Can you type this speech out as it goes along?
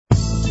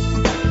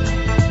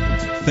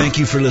Thank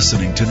you for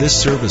listening to this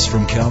service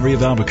from Calvary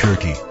of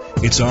Albuquerque.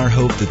 It's our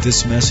hope that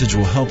this message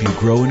will help you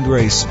grow in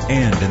grace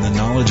and in the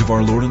knowledge of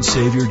our Lord and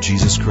Savior,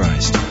 Jesus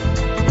Christ.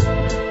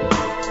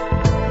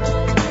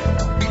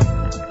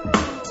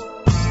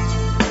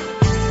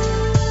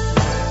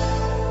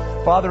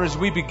 Father, as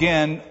we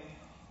begin,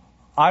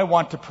 I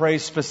want to pray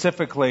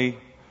specifically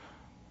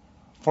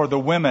for the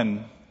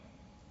women.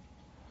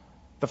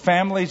 The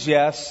families,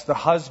 yes. The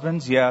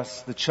husbands,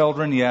 yes. The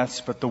children,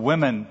 yes. But the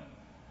women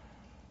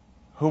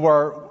who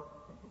are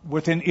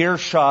within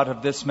earshot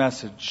of this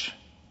message,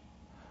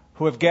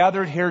 who have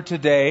gathered here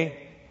today.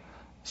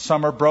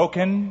 Some are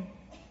broken,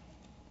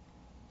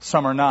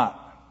 some are not.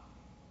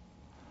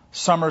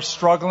 Some are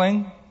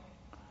struggling,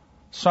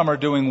 some are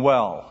doing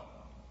well.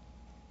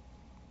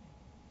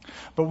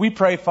 But we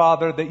pray,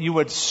 Father, that you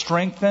would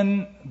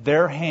strengthen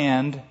their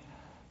hand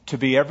to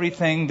be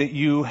everything that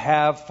you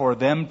have for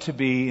them to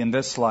be in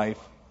this life.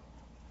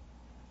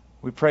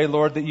 We pray,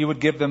 Lord, that you would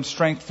give them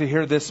strength to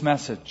hear this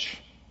message.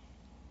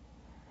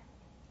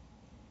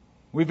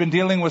 We've been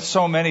dealing with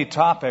so many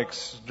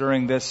topics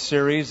during this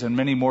series and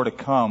many more to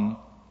come.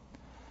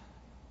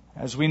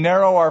 As we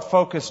narrow our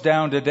focus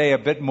down today a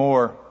bit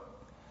more,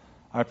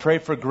 I pray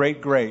for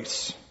great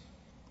grace.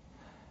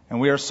 And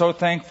we are so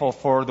thankful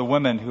for the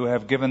women who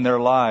have given their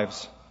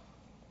lives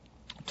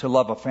to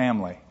love a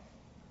family,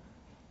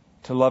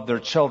 to love their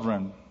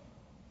children.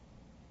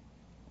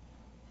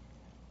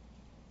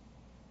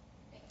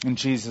 In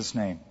Jesus'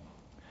 name.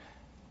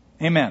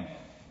 Amen.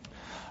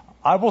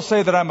 I will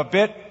say that I'm a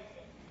bit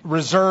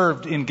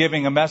reserved in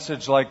giving a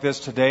message like this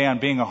today on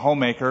being a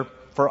homemaker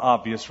for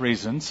obvious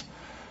reasons.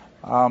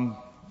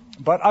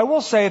 But I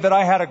will say that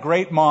I had a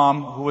great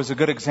mom who was a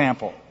good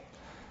example.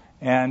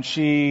 And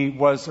she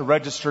was a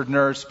registered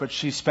nurse, but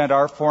she spent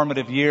our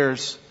formative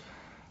years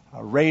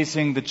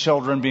raising the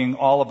children, being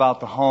all about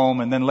the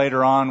home. And then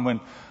later on, when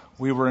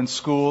we were in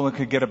school and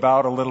could get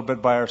about a little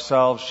bit by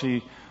ourselves,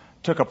 she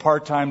took a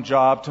part-time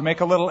job to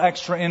make a little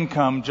extra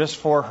income just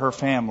for her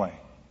family.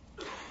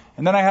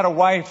 And then I had a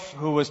wife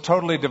who was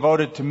totally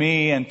devoted to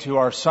me and to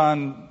our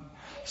son.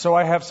 So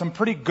I have some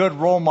pretty good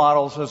role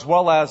models as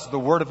well as the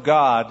Word of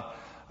God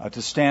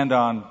to stand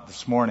on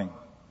this morning.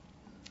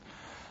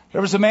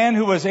 There was a man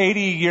who was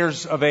 80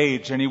 years of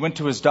age, and he went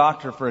to his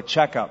doctor for a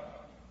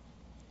checkup.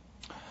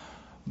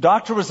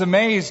 Doctor was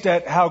amazed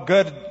at how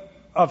good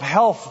of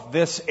health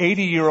this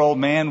 80-year-old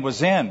man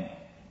was in.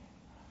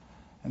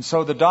 And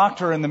so the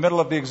doctor, in the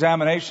middle of the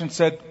examination,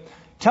 said,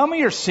 "Tell me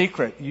your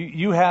secret.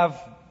 You have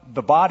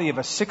the body of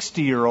a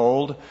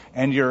 60-year-old,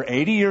 and you're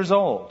 80 years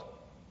old.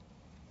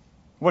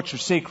 What's your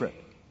secret?"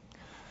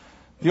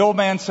 The old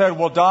man said,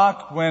 "Well,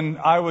 Doc, when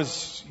I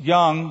was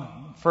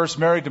young, first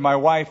married to my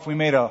wife, we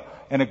made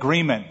an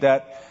agreement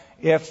that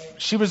if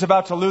she was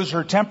about to lose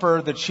her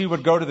temper, that she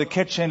would go to the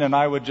kitchen and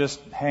I would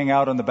just hang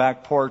out on the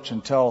back porch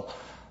until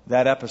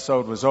that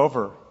episode was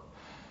over.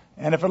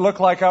 And if it looked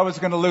like I was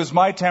going to lose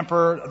my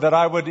temper, that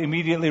I would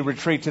immediately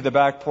retreat to the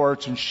back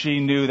porch, and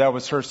she knew that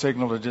was her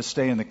signal to just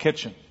stay in the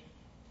kitchen."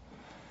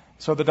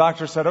 So the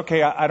doctor said,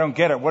 "Okay, I don't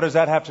get it. What does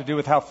that have to do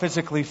with how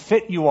physically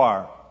fit you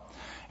are?"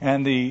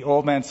 And the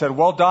old man said,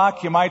 "Well,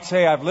 Doc, you might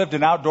say I've lived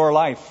an outdoor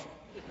life."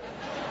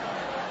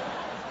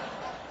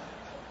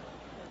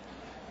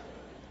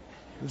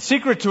 The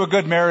secret to a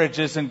good marriage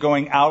isn't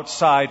going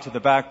outside to the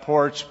back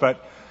porch,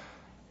 but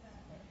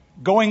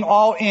going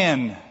all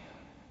in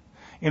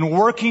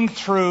working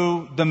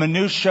through the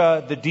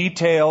minutia, the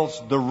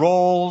details, the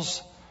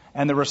roles,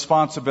 and the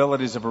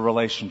responsibilities of a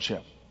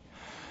relationship.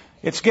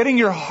 It's getting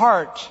your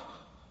heart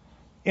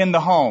in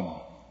the home.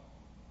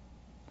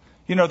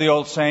 You know the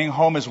old saying,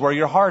 home is where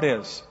your heart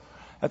is.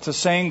 That's a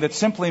saying that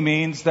simply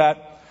means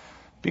that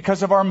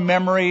because of our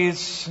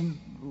memories and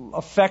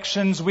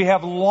affections, we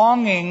have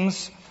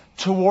longings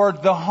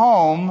toward the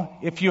home,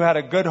 if you had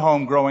a good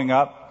home growing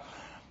up,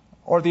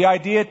 or the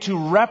idea to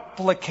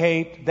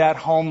replicate that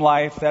home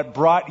life that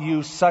brought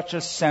you such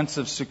a sense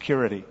of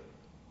security.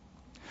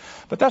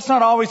 But that's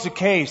not always the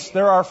case.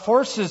 There are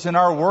forces in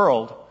our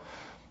world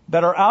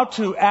that are out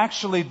to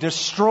actually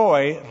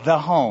destroy the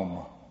home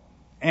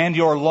and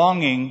your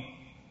longing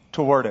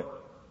toward it.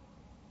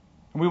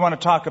 And we want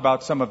to talk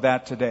about some of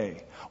that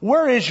today.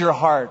 Where is your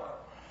heart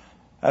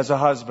as a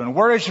husband?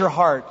 Where is your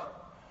heart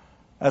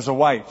as a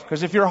wife?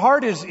 Because if your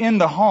heart is in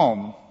the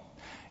home,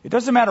 it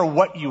doesn't matter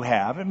what you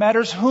have. It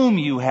matters whom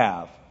you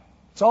have.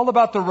 It's all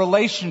about the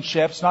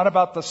relationships, not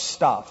about the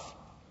stuff.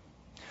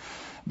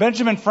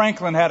 Benjamin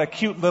Franklin had a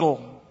cute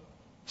little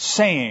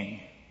saying.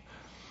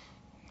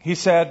 He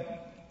said,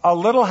 "A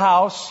little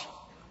house,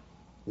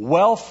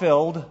 well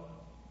filled,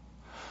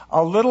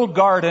 a little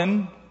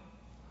garden,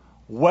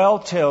 well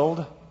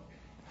tilled,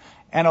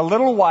 and a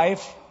little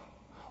wife,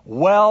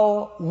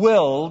 well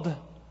willed,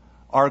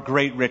 are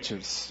great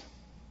riches."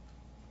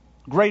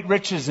 Great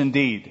riches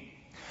indeed.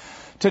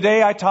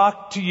 Today I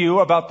talk to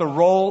you about the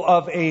role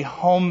of a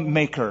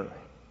homemaker.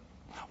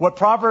 What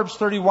Proverbs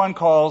 31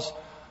 calls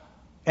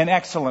an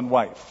excellent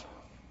wife.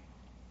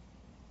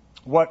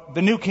 What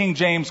the New King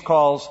James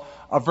calls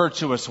a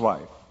virtuous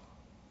wife.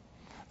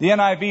 The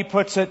NIV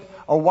puts it,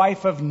 a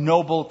wife of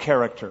noble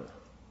character.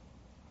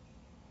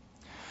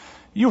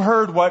 You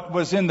heard what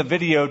was in the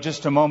video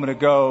just a moment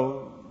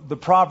ago, the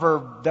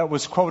proverb that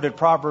was quoted,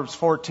 Proverbs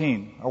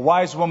 14. A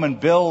wise woman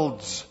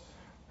builds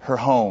her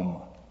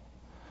home.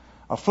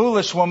 A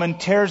foolish woman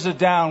tears it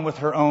down with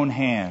her own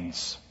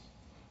hands.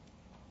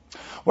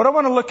 What I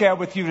want to look at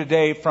with you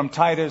today from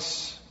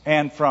Titus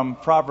and from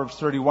Proverbs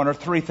 31 are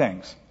three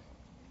things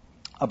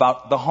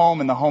about the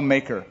home and the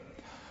homemaker.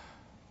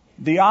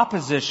 The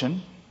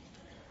opposition,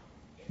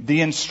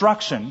 the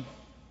instruction,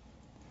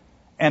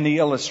 and the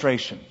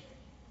illustration.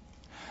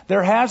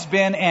 There has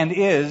been and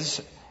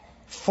is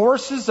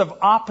forces of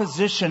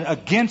opposition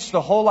against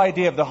the whole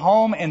idea of the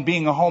home and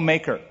being a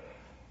homemaker.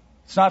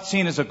 It's not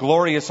seen as a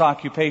glorious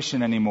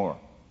occupation anymore.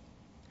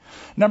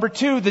 Number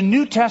two, the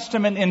New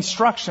Testament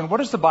instruction. What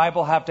does the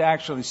Bible have to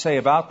actually say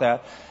about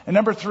that? And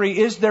number three,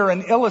 is there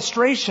an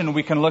illustration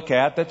we can look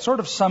at that sort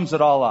of sums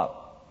it all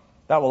up?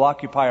 That will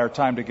occupy our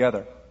time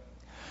together.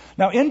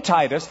 Now in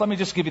Titus, let me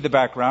just give you the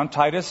background.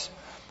 Titus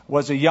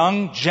was a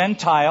young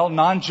Gentile,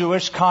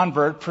 non-Jewish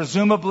convert,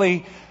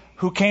 presumably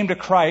who came to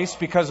Christ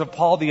because of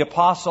Paul the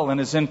Apostle and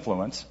his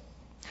influence.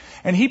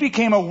 And he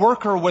became a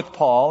worker with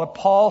Paul. And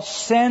Paul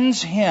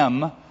sends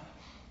him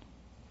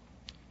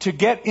to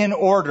get in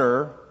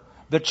order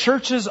the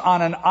churches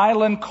on an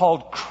island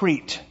called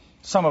Crete.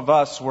 Some of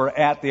us were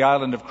at the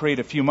island of Crete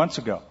a few months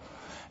ago.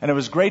 And it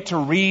was great to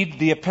read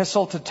the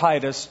epistle to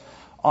Titus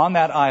on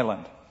that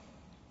island.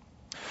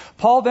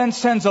 Paul then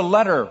sends a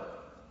letter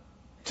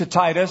to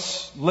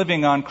Titus,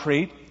 living on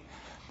Crete,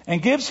 and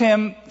gives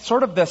him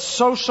sort of the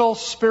social,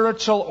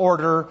 spiritual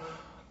order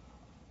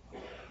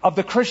of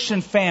the Christian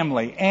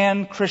family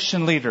and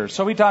Christian leaders.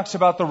 So he talks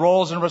about the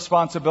roles and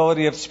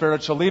responsibility of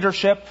spiritual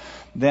leadership,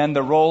 then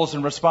the roles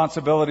and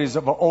responsibilities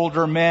of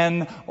older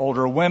men,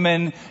 older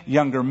women,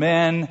 younger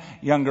men,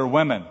 younger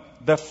women.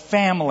 The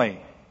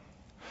family,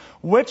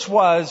 which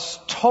was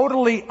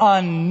totally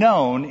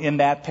unknown in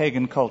that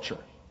pagan culture.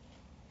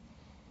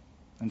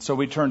 And so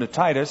we turn to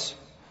Titus,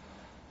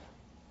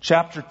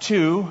 chapter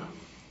 2,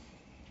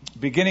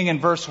 beginning in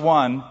verse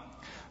 1.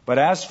 But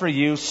as for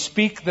you,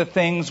 speak the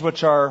things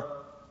which are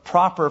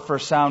proper for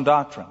sound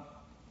doctrine,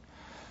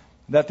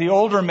 that the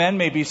older men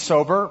may be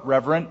sober,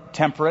 reverent,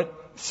 temperate,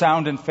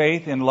 sound in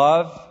faith, in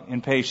love, in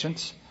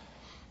patience.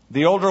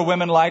 The older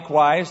women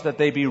likewise, that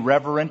they be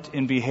reverent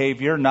in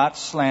behavior, not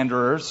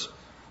slanderers,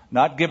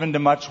 not given to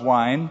much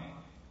wine,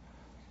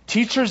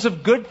 teachers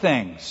of good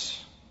things,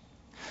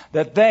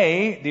 that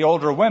they, the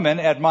older women,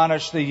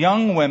 admonish the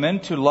young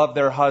women to love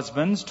their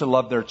husbands, to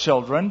love their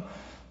children,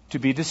 to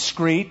be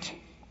discreet,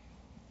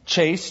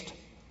 chaste,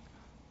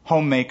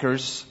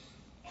 homemakers,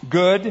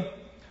 good,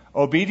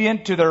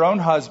 obedient to their own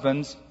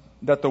husbands,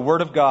 that the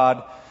word of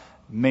God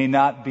may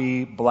not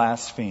be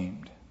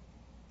blasphemed.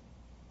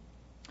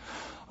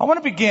 I want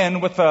to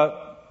begin with the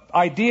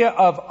idea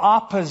of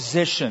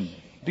opposition,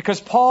 because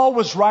Paul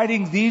was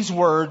writing these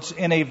words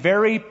in a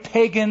very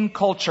pagan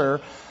culture,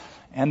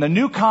 and the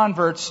new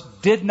converts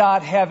did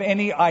not have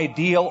any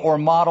ideal or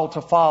model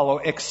to follow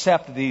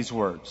except these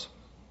words.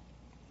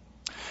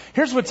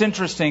 Here's what's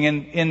interesting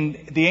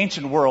in the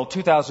ancient world,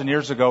 2,000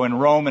 years ago in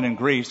Rome and in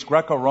Greece,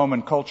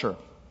 Greco-Roman culture.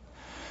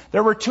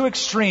 There were two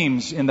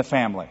extremes in the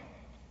family.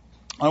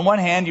 On one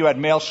hand, you had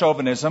male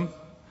chauvinism.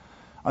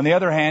 On the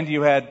other hand,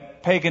 you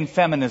had pagan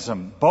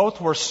feminism.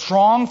 Both were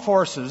strong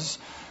forces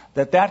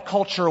that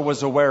culture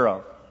was aware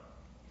of.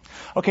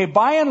 Okay,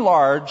 by and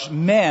large,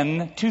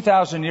 men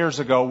 2,000 years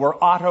ago were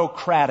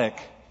autocratic.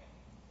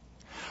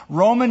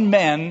 Roman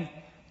men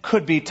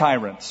could be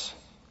tyrants,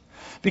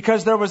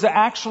 because there was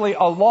actually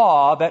a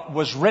law that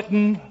was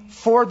written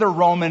for the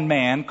Roman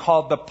man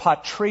called the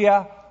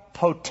patria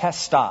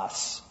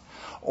potestas,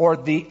 or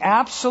the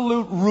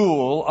absolute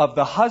rule of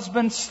the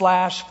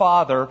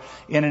husband/father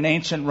in an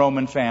ancient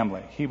Roman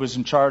family. He was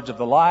in charge of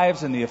the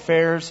lives and the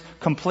affairs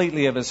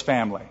completely of his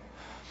family.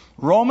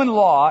 Roman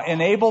law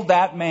enabled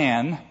that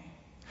man,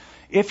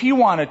 if he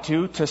wanted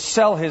to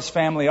sell his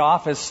family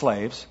off as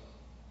slaves,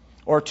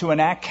 or to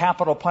enact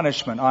capital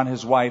punishment on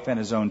his wife and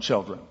his own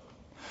children.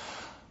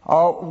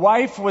 A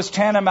wife was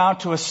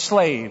tantamount to a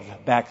slave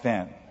back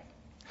then.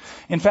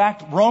 In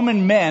fact,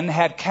 Roman men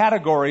had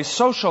categories,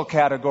 social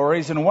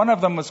categories, and one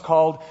of them was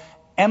called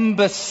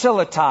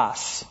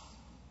imbecilitas,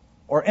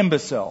 or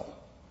imbecile.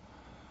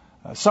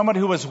 Someone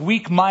who was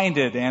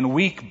weak-minded and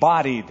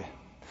weak-bodied.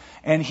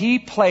 And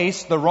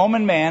the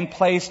Roman man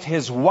placed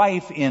his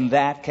wife in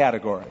that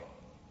category.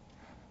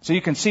 So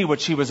you can see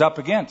what she was up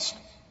against.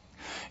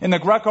 In the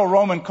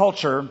Greco-Roman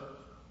culture,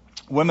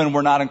 women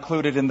were not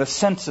included in the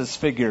census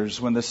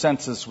figures when the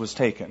census was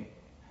taken.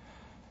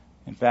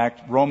 In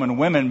fact, Roman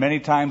women many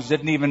times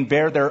didn't even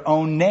bear their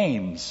own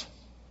names,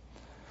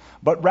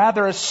 but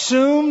rather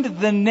assumed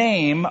the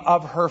name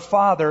of her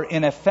father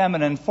in a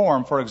feminine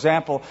form. For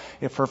example,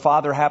 if her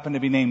father happened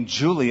to be named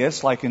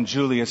Julius, like in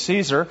Julius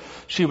Caesar,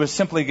 she was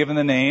simply given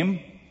the name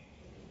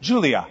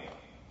Julia.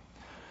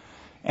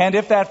 And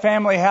if that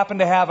family happened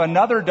to have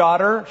another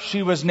daughter,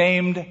 she was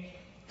named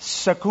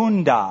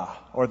Secunda,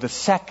 or the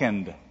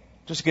second,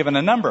 just given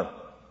a number.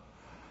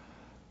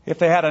 If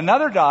they had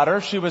another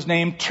daughter, she was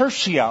named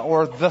Tertia,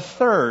 or the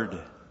third.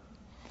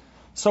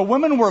 So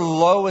women were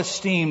low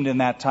esteemed in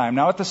that time.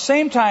 Now, at the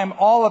same time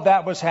all of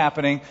that was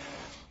happening,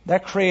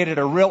 that created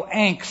a real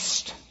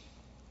angst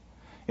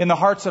in the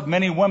hearts of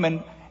many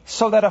women,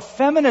 so that a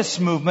feminist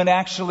movement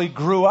actually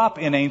grew up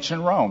in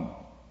ancient Rome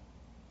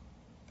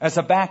as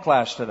a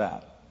backlash to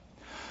that.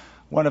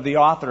 One of the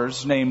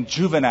authors, named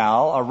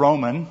Juvenal, a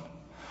Roman,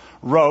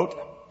 wrote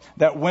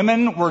that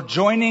women were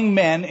joining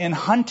men in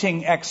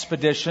hunting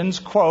expeditions,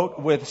 quote,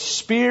 with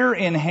spear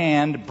in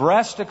hand,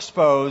 breast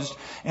exposed,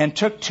 and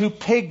took to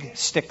pig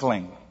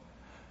stickling,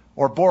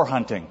 or boar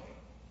hunting.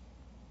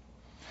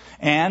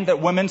 And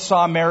that women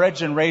saw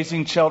marriage and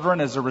raising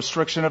children as a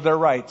restriction of their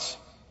rights.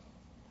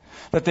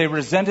 That they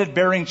resented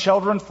bearing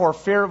children for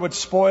fear it would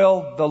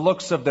spoil the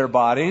looks of their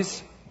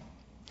bodies.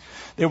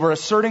 They were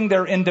asserting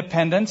their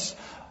independence,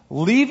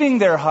 leaving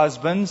their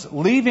husbands,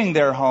 leaving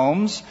their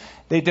homes.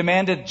 They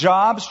demanded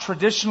jobs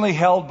traditionally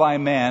held by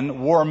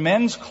men, wore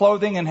men's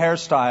clothing and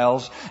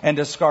hairstyles, and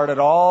discarded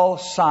all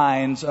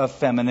signs of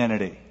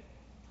femininity.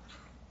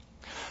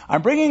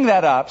 I'm bringing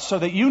that up so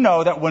that you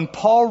know that when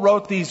Paul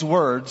wrote these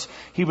words,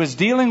 he was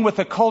dealing with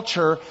a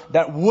culture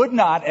that would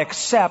not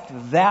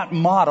accept that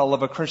model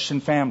of a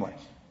Christian family.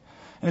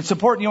 And it's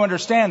important you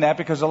understand that,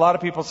 because a lot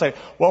of people say,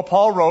 well,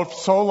 Paul wrote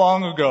so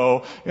long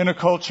ago in a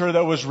culture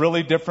that was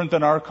really different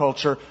than our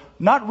culture.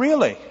 Not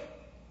really.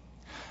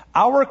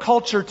 Our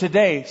culture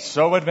today,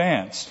 so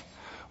advanced,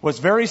 was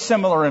very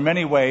similar in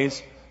many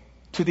ways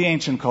to the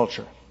ancient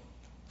culture.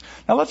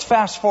 Now let's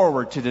fast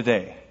forward to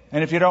today.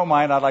 And if you don't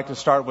mind, I'd like to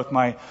start with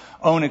my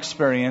own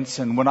experience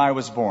and when I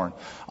was born.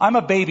 I'm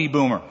a baby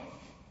boomer.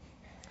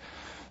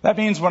 That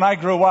means when I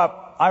grew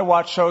up, I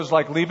watched shows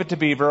like Leave It to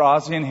Beaver,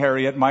 Ozzie and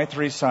Harriet, My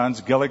Three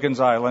Sons, Gilligan's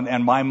Island,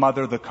 and My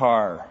Mother the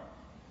Car.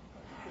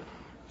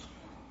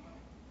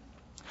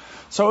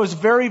 So it was a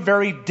very,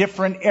 very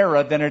different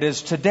era than it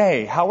is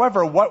today.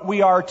 However, what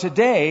we are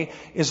today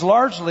is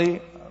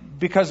largely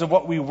because of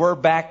what we were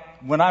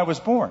back when I was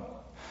born.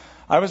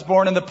 I was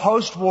born in the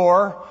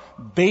post-war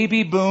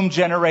baby boom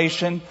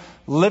generation,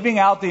 living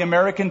out the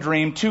American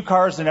dream, 2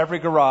 cars in every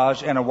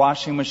garage and a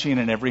washing machine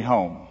in every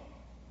home.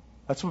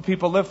 That's what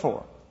people live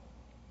for.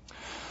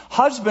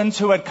 Husbands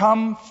who had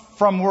come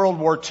from World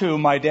War II,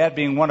 my dad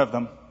being one of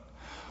them,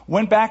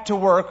 went back to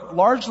work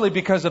largely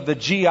because of the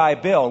GI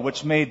Bill,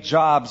 which made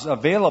jobs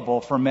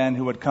available for men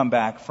who had come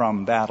back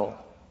from battle.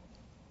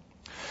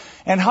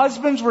 And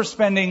husbands were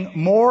spending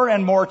more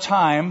and more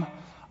time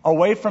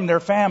away from their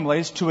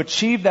families to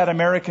achieve that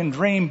American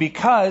dream,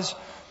 because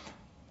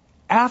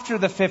after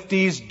the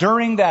 50s,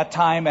 during that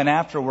time and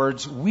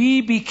afterwards,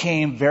 we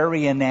became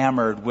very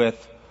enamored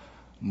with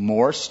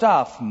more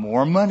stuff,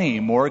 more money,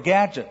 more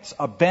gadgets,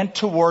 a bent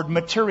toward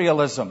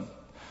materialism,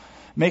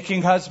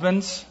 making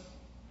husbands,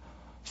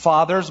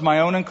 fathers, my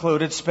own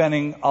included,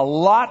 spending a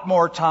lot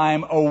more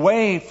time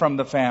away from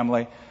the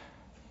family,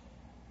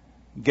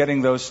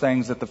 getting those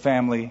things that the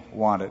family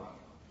wanted.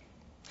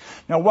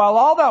 Now, while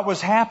all that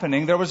was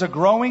happening, there was a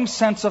growing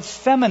sense of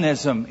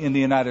feminism in the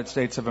United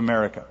States of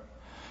America.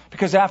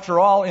 Because after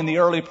all, in the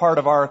early part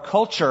of our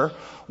culture,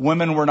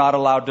 women were not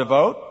allowed to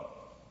vote.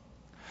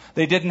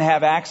 They didn't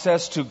have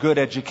access to good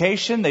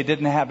education. They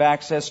didn't have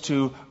access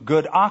to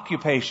good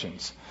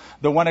occupations.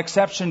 The one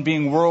exception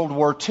being World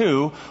War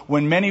II,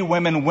 when many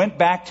women went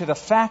back to the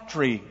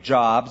factory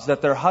jobs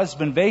that their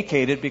husband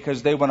vacated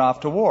because they went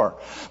off to war.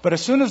 But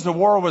as soon as the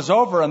war was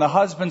over and the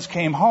husbands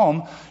came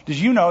home, did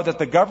you know that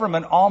the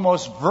government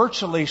almost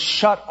virtually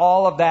shut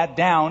all of that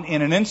down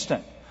in an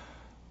instant?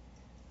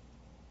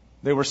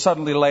 They were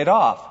suddenly laid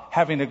off,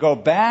 having to go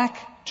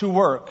back to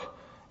work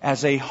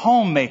as a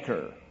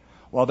homemaker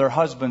while their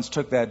husbands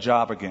took that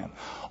job again.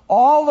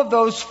 All of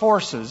those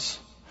forces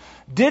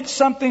did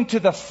something to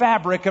the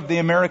fabric of the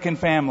American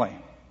family.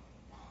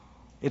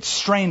 It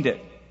strained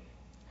it.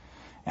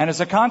 And as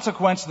a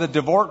consequence, the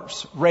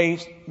divorce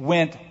rate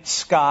went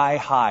sky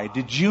high.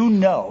 Did you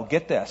know,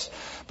 get this,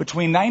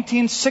 between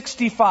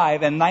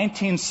 1965 and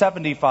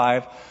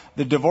 1975,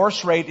 the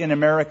divorce rate in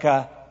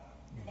America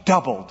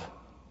doubled.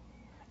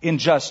 In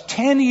just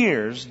 10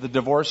 years, the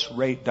divorce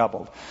rate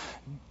doubled.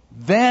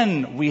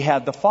 Then we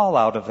had the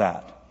fallout of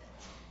that.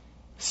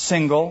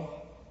 Single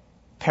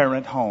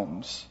parent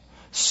homes.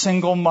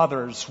 Single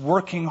mothers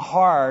working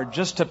hard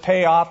just to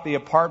pay off the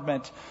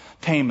apartment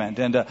payment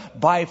and to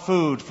buy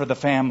food for the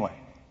family.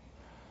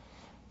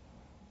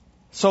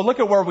 So look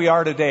at where we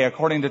are today.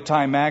 According to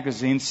Time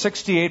magazine,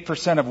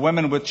 68% of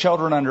women with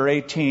children under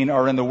 18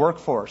 are in the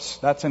workforce.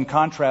 That's in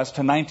contrast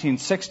to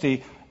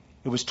 1960,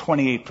 it was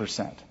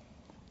 28%.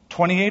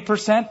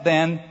 28%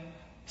 then,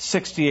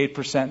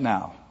 68%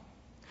 now.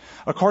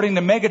 According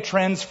to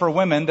Megatrends for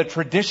Women, the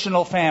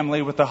traditional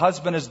family with the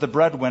husband as the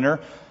breadwinner,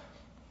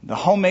 the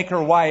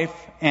homemaker wife,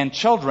 and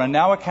children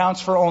now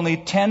accounts for only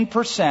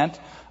 10%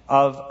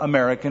 of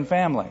American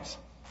families.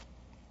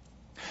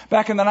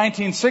 Back in the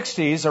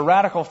 1960s, a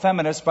radical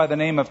feminist by the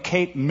name of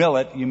Kate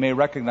Millett, you may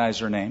recognize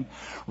her name,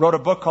 wrote a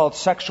book called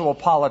Sexual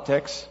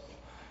Politics,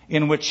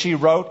 in which she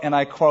wrote, and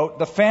I quote,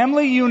 "The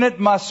family unit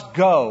must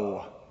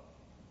go.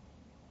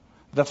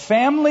 The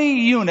family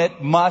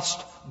unit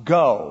must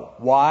go.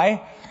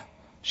 Why?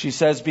 She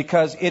says,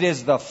 because it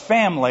is the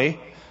family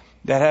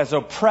that has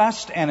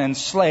oppressed and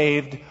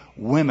enslaved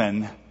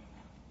women.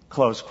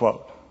 Close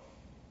quote.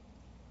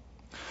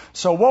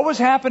 So what was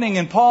happening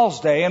in Paul's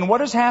day and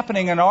what is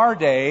happening in our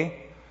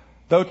day,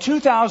 though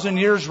 2,000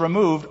 years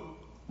removed,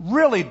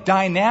 really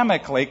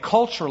dynamically,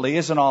 culturally,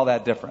 isn't all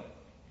that different.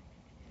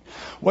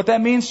 What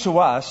that means to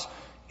us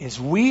is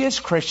we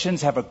as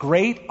Christians have a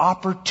great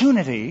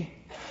opportunity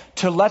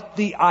to let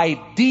the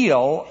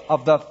ideal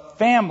of the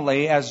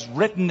family as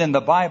written in the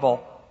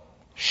Bible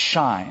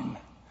shine.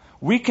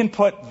 We can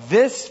put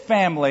this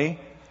family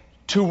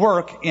to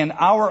work in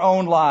our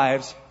own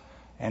lives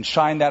and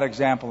shine that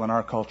example in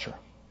our culture.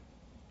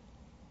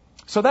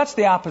 So that's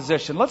the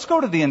opposition. Let's go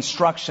to the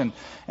instruction.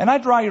 And I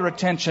draw your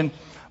attention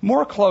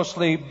more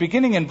closely,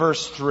 beginning in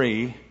verse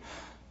 3.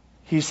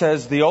 He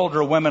says, the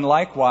older women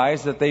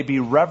likewise, that they be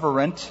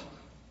reverent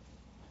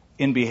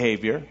in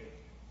behavior,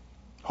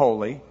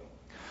 holy,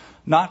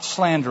 not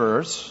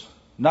slanderers,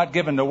 not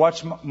given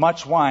to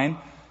much wine,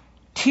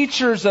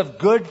 teachers of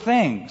good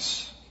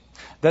things,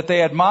 that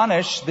they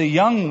admonish the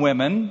young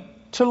women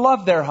to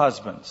love their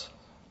husbands,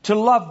 to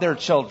love their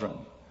children,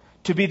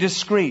 to be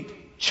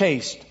discreet,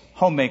 chaste,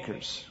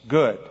 homemakers,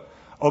 good,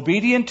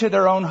 obedient to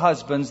their own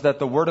husbands, that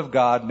the word of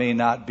God may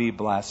not be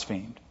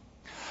blasphemed.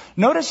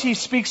 Notice he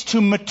speaks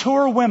to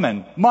mature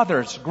women,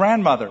 mothers,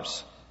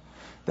 grandmothers,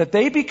 that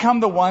they become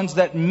the ones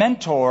that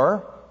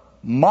mentor,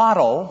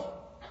 model,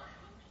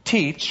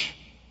 teach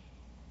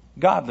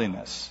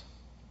godliness.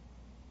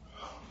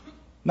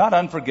 Not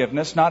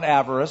unforgiveness, not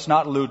avarice,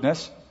 not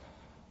lewdness,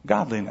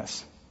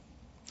 godliness.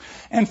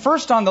 And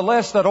first on the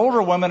list that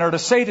older women are to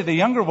say to the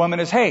younger women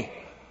is, hey,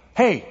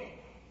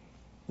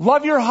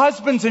 love your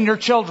husbands and your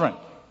children.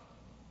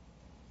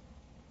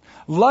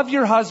 Love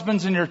your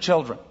husbands and your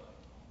children.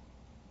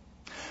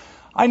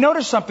 I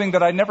noticed something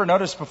that I never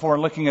noticed before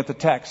looking at the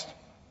text.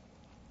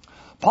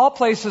 Paul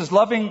places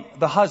loving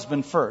the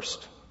husband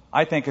first,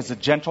 I think, as a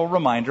gentle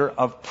reminder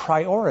of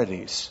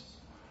priorities.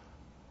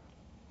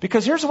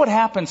 Because here's what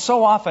happens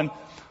so often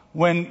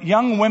when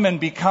young women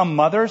become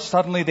mothers,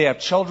 suddenly they have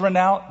children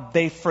now,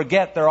 they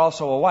forget they're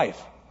also a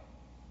wife.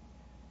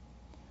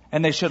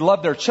 And they should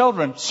love their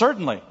children,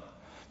 certainly.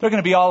 They're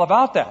going to be all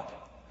about that.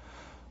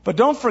 But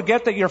don't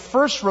forget that your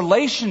first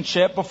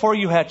relationship before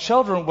you had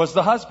children was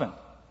the husband.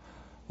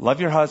 Love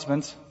your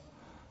husbands.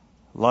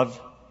 Love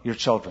your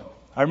children.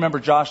 I remember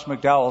Josh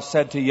McDowell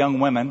said to young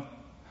women,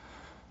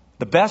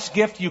 the best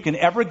gift you can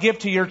ever give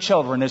to your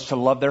children is to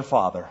love their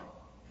father.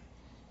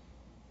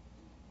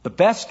 The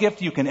best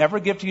gift you can ever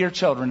give to your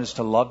children is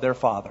to love their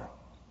father.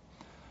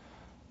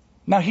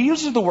 Now, he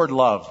uses the word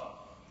love.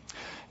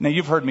 Now,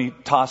 you've heard me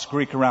toss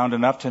Greek around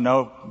enough to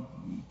know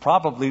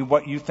probably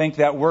what you think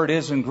that word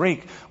is in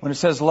Greek. When it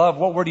says love,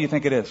 what word do you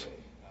think it is?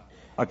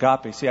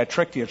 Agape. See, I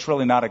tricked you. It's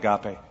really not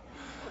agape.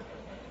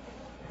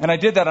 And I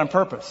did that on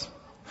purpose.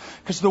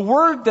 Because the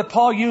word that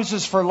Paul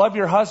uses for love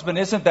your husband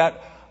isn't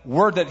that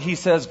word that he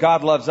says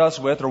God loves us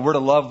with, or we're to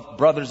love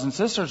brothers and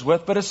sisters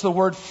with, but it's the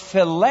word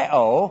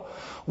phileo,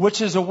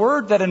 which is a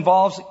word that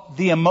involves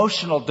the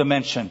emotional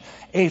dimension,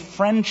 a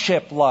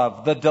friendship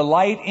love, the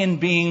delight in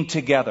being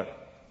together.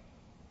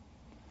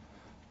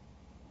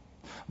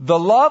 The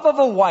love of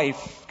a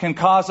wife can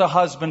cause a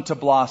husband to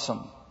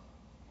blossom.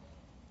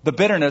 The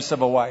bitterness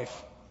of a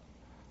wife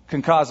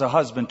can cause a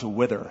husband to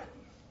wither.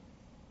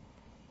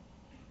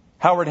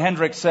 Howard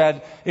Hendricks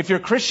said, if your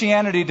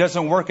Christianity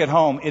doesn't work at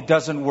home, it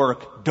doesn't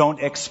work.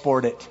 Don't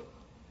export it.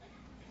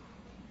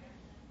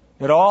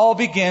 It all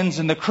begins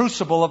in the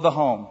crucible of the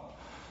home.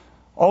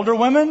 Older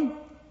women,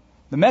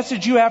 the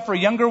message you have for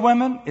younger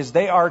women is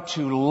they are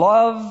to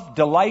love,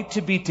 delight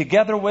to be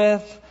together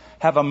with,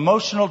 have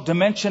emotional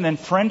dimension and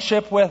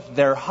friendship with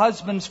their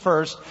husbands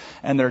first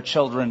and their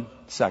children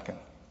second.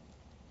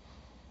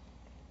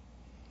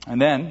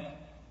 And then,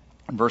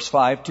 in verse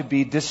 5, to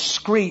be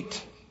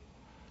discreet.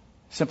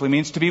 Simply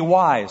means to be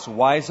wise.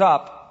 Wise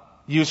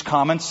up. Use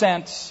common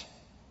sense.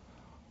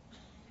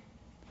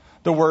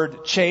 The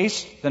word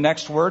chaste, the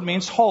next word,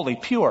 means holy,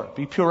 pure.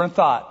 Be pure in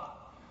thought,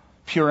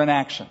 pure in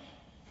action.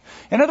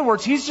 In other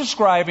words, he's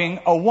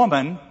describing a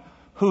woman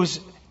who's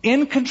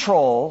in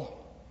control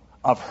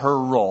of her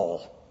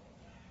role.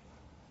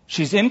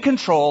 She's in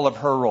control of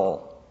her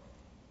role.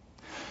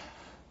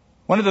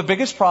 One of the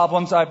biggest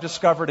problems I've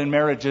discovered in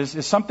marriages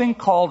is something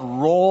called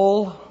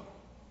role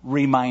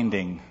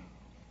reminding.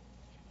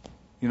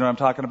 You know what I'm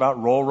talking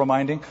about? Role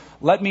reminding.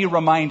 Let me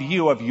remind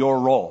you of your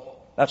role.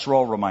 That's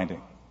role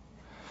reminding.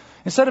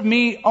 Instead of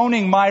me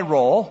owning my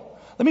role,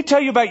 let me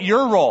tell you about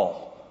your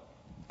role.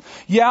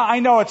 Yeah, I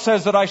know it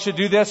says that I should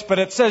do this, but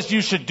it says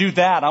you should do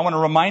that. I want to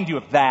remind you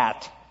of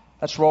that.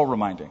 That's role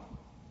reminding.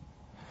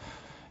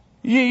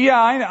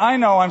 Yeah, I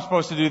know I'm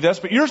supposed to do this,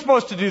 but you're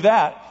supposed to do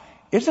that.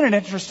 Isn't it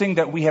interesting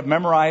that we have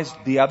memorized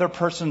the other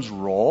person's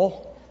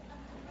role?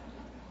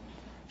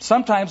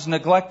 Sometimes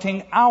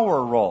neglecting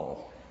our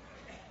role.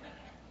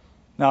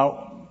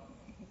 Now,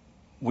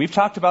 we've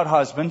talked about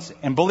husbands,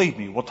 and believe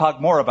me, we'll talk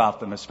more about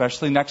them,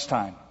 especially next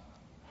time.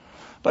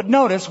 But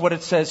notice what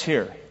it says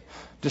here.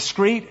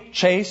 Discreet,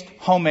 chaste,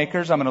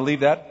 homemakers. I'm going to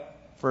leave that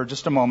for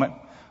just a moment.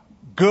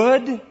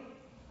 Good,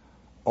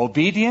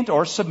 obedient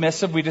or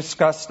submissive, we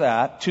discussed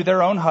that, to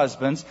their own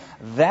husbands,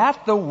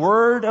 that the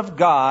word of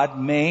God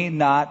may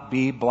not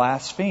be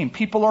blasphemed.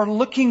 People are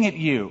looking at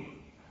you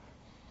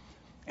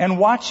and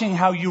watching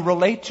how you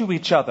relate to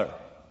each other.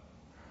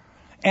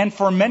 And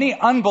for many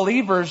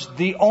unbelievers,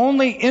 the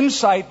only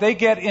insight they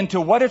get into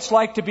what it's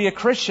like to be a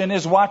Christian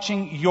is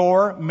watching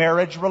your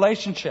marriage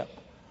relationship.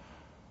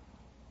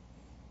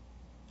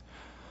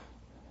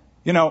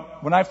 You know,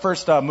 when I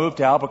first moved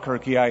to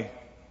Albuquerque,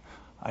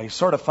 I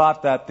sort of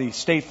thought that the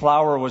state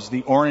flower was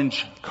the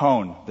orange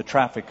cone, the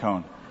traffic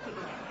cone.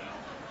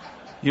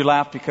 You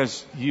laugh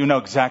because you know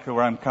exactly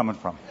where I'm coming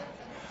from.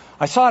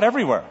 I saw it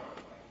everywhere.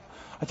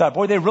 I thought,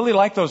 boy, they really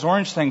like those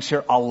orange things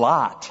here a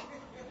lot.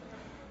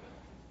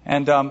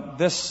 And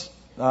this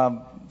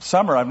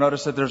summer, I've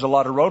noticed that there's a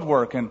lot of road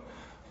work, and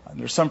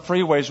there's some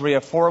freeways where you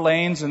have 4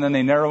 lanes, and then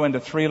they narrow into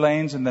 3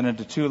 lanes, and then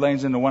into 2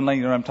 lanes, into 1 lane.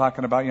 You know what I'm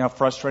talking about? You know how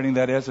frustrating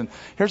that is? And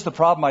here's the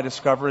problem I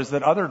discover is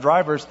that other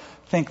drivers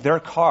think their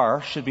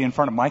car should be in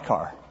front of my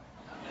car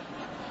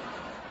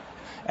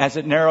as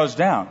it narrows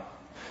down.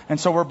 And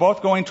so we're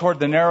both going toward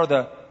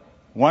the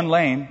 1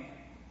 lane,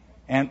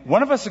 and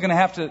one of us is going to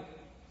have to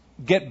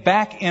get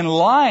back in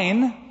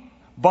line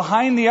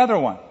behind the other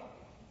one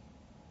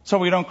so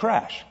we don't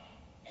crash.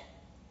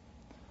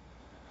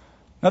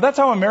 Now that's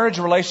how a marriage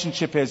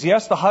relationship is.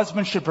 Yes, the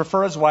husband should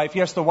prefer his wife.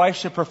 Yes, the wife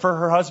should prefer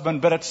her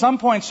husband. But at some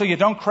point, so you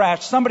don't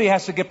crash, somebody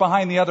has to get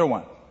behind the other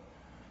one.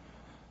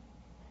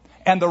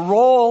 And the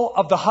role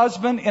of the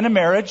husband in a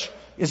marriage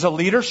is a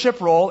leadership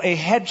role, a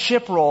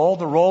headship role.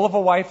 The role of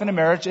a wife in a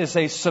marriage is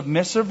a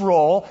submissive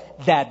role.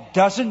 That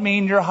doesn't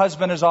mean your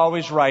husband is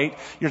always right.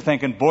 You're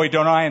thinking, boy,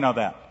 don't I know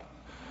that.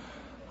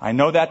 I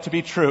know that to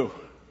be true.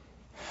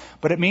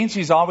 But it means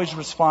he's always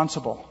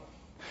responsible.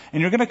 And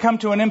you're going to come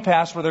to an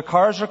impasse where the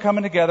cars are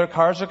coming together,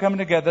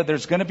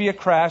 there's going to be a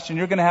crash, and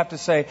you're going to have to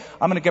say,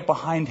 I'm going to get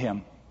behind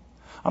him.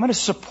 I'm going to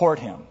support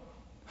him.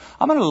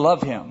 I'm going to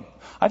love him.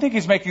 I think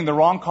he's making the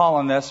wrong call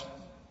on this,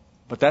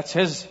 but that's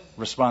his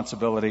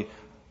responsibility,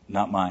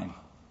 not mine.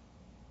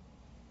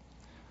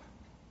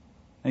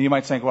 And you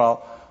might think,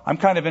 well, I'm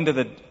kind of into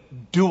the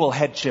dual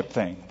headship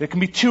thing. There can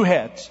be 2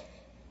 heads.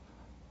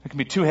 There can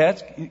be 2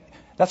 heads.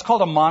 That's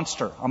called a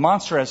monster. A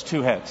monster has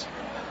 2 heads.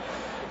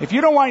 If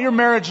you don't want your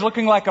marriage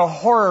looking like a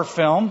horror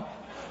film,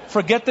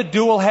 forget the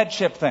dual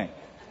headship thing.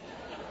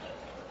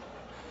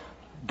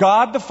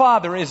 God the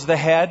Father is the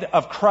head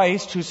of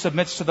Christ who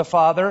submits to the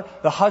Father.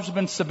 The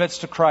husband submits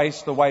to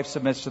Christ. The wife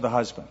submits to the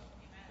husband.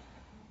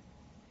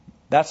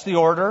 That's the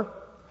order.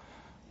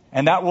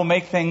 And that will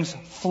make things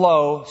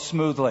flow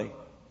smoothly.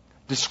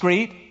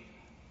 Discreet,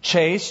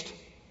 chaste.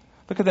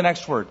 Look at the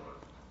next word.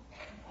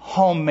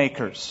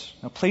 Homemakers.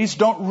 Now please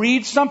don't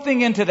read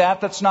something into that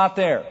that's not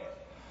there.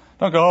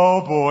 Don't go,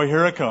 oh boy,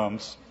 here it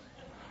comes.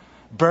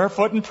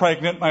 Barefoot and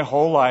pregnant my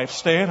whole life.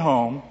 Stay at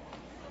home.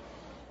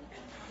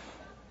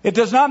 It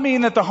does not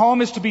mean that the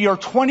home is to be your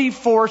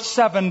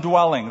 24/7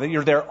 dwelling, that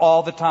you're there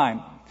all the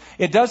time.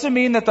 It doesn't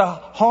mean that the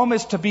home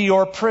is to be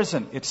your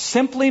prison. It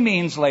simply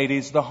means,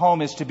 ladies, the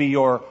home is to be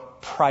your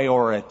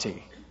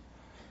priority.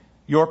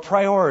 Your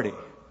priority.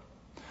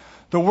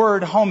 The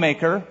word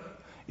homemaker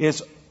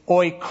is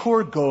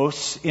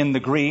oikurgos in the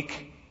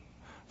Greek,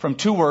 from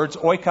 2 words,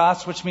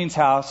 oikos, which means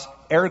house,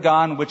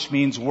 ergon, which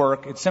means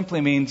work. It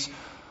simply means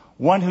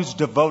one who's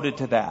devoted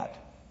to that.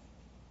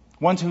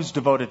 One who's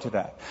devoted to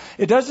that.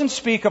 It doesn't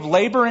speak of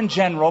labor in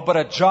general, but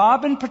a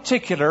job in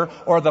particular,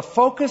 or the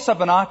focus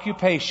of an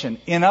occupation.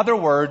 In other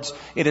words,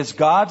 it is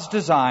God's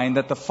design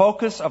that the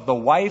focus of the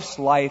wife's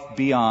life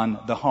be on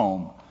the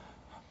home.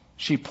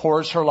 She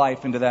pours her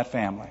life into that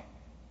family.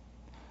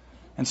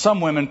 And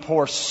some women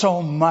pour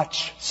so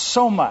much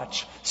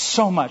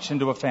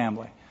into a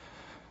family.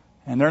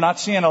 And they're not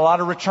seeing a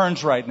lot of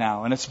returns right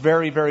now. And it's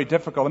very, very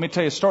difficult. Let me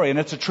tell you a story, and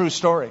it's a true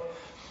story.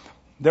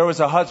 There was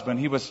a husband.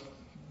 He was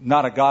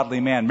not a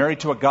godly man, married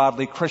to a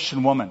godly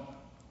Christian woman.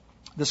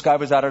 This guy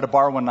was out at a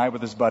bar one night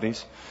with his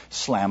buddies,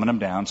 slamming them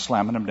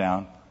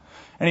down.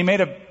 And he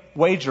made a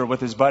wager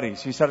with his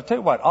buddies. He said, I'll tell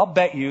you what, I'll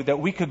bet you that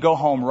we could go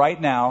home right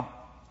now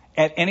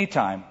at any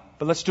time,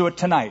 but let's do it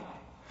tonight.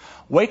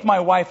 Wake my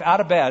wife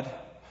out of bed,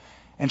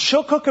 and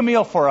she'll cook a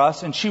meal for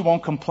us, and she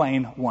won't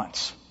complain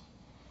once.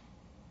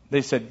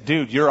 They said,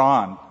 dude, you're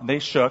on. They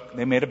shook.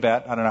 They made a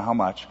bet. I don't know how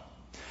much.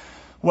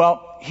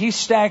 Well, he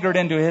staggered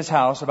into his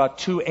house about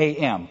 2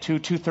 a.m.,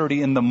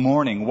 2:30 in the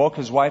morning, woke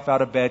his wife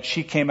out of bed.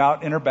 She came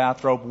out in her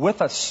bathrobe with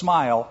a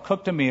smile,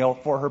 cooked a meal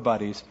for her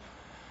buddies,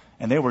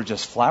 and they were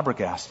just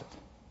flabbergasted.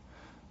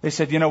 They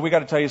said, we got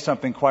to tell you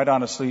something, quite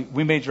honestly.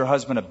 We made your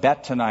husband a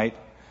bet tonight.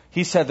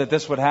 He said that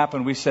this would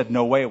happen. We said,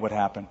 no way it would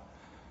happen.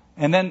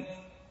 And then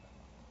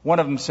one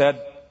of them said,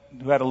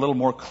 who had a little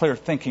more clear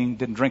thinking,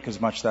 didn't drink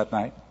as much that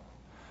night,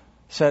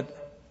 said,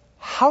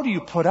 how do you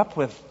put up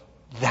with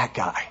that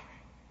guy?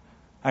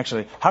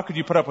 Actually, how could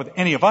you put up with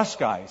any of us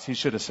guys? He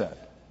should have said.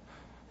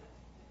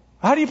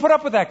 How do you put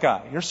up with that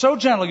guy? You're so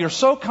gentle. You're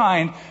so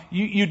kind.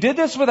 You did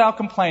this without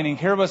complaining.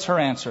 Here was her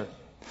answer.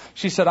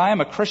 She said, I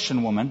am a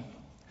Christian woman.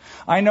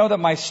 I know that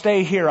my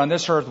stay here on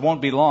this earth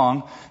won't be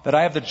long, that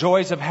I have the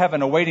joys of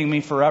heaven awaiting me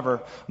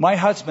forever. My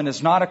husband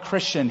is not a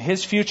Christian.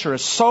 His future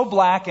is so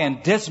black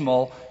and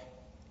dismal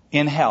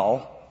in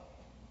hell.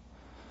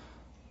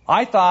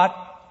 I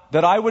thought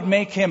that I would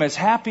make him as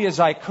happy as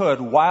I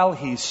could while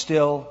he's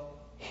still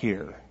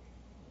here.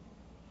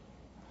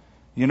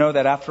 You know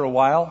that after a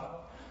while,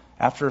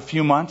 after a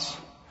few months,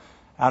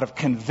 out of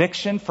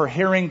conviction for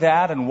hearing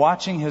that and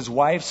watching his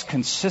wife's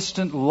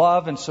consistent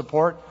love and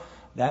support,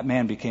 that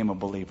man became a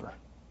believer.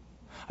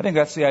 I think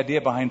that's the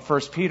idea behind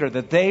 1 Peter,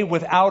 that they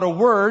without a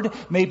word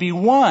may be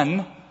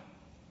won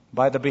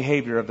by the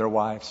behavior of their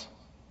wives.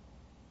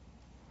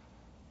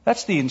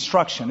 That's the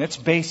instruction. It's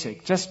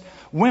basic. Just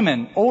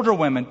women, older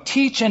women,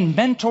 teach and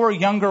mentor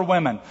younger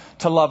women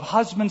to love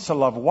husbands, to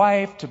love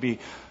wife, to be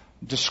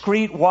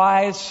discreet,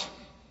 wise,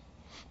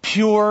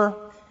 pure,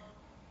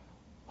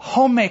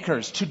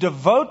 homemakers, to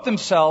devote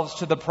themselves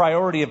to the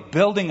priority of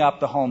building up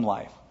the home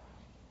life.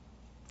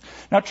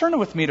 Now turn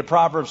with me to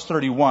Proverbs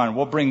 31.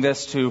 We'll bring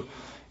this to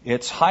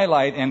its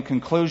highlight and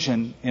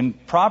conclusion in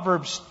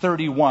Proverbs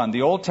 31,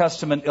 the Old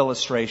Testament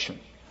illustration.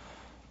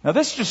 Now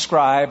this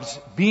describes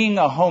being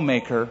a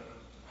homemaker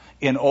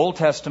in Old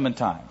Testament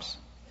times.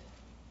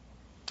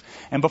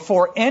 And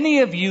before any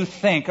of you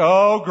think,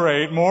 oh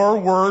great, more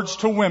words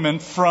to women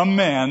from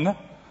men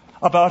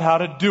about how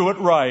to do it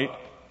right,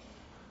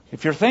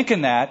 if you're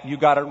thinking that, you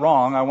got it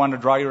wrong. I want to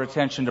draw your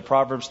attention to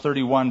Proverbs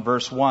 31,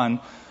 verse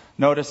 1.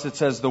 Notice it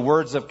says, the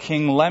words of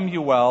King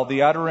Lemuel,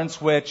 the utterance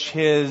which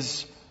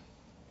his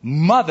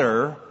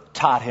mother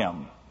taught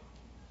him.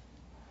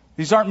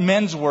 These aren't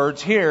men's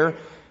words here.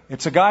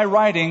 It's a guy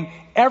writing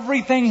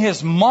everything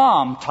his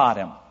mom taught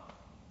him.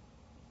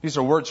 These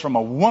are words from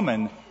a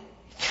woman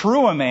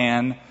through a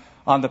man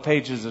on the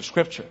pages of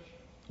Scripture.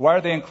 Why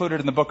are they included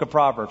in the book of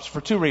Proverbs? For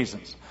two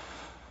reasons.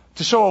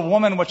 To show a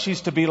woman what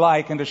she's to be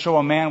like and to show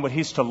a man what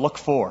he's to look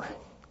for.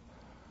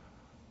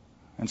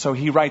 And so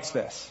he writes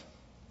this.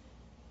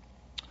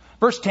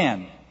 Verse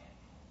 10.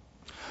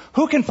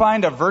 Who can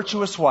find a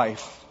virtuous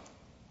wife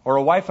or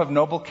a wife of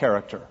noble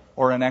character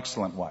or an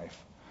excellent wife?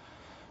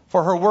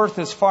 For her worth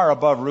is far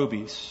above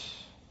rubies.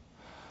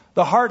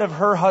 The heart of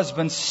her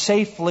husband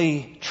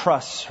safely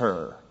trusts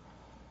her,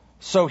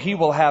 so he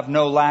will have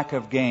no lack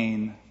of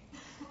gain.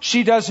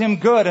 She does him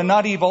good and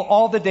not evil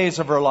all the days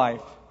of her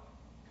life.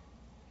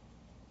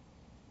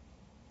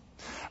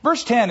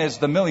 Verse 10 is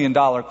the $1 million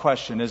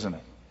question, isn't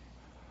it?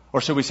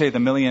 Or should we say the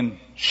 $1 million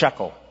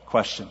shekel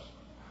question?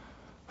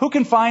 Who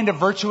can find a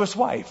virtuous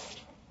wife?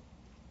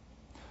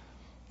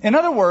 In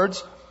other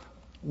words,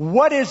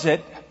 what is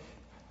it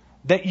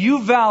that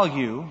you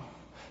value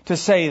to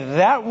say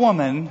that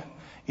woman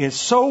is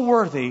so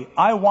worthy,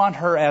 I want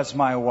her as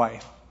my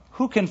wife?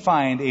 Who can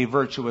find a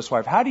virtuous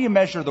wife? How do you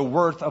measure the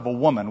worth of a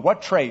woman?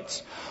 What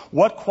traits,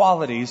 what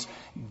qualities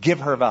give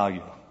her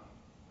value?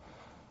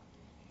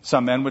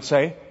 Some men would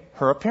say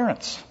her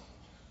appearance.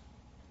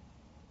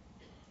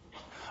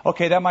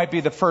 Okay, that might be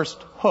the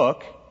first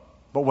hook,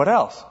 but what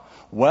else?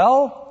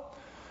 Well,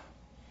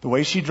 the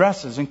way she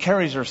dresses and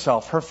carries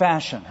herself, her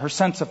fashion, her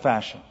sense of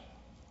fashion.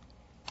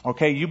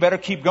 Okay, you better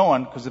keep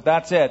going, because if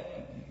that's it,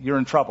 you're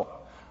in trouble.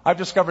 I've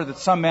discovered that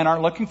some men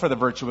aren't looking for the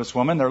virtuous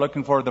woman, they're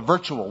looking for the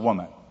virtual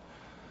woman.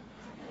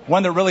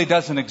 One that really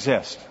doesn't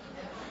exist,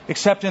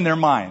 except in their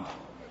mind.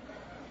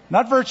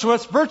 Not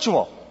virtuous,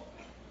 virtual.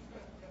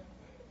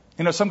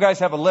 You know, some guys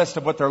have a list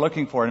of what they're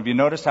looking for, and have you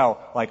noticed how,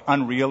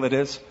 unreal it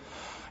is?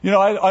 You know,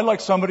 I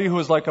like somebody who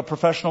is like a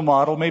professional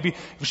model. Maybe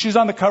if she's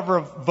on the cover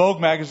of Vogue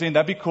magazine,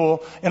 that'd be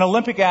cool. An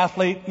Olympic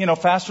athlete,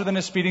 faster than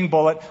a speeding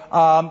bullet.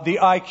 The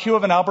IQ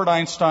of an Albert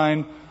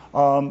Einstein.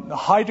 A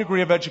high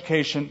degree of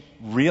education.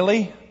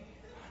 Really?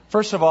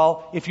 First of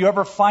all, if you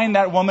ever find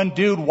that woman,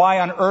 dude,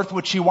 why on earth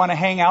would she want to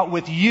hang out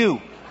with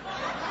you?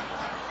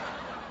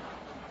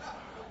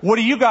 What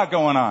do you got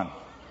going on?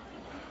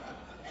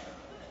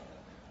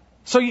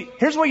 So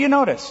here's what you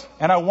notice,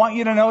 and I want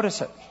you to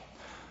notice it.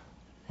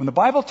 When the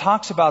Bible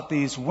talks about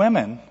these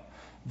women,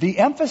 the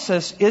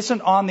emphasis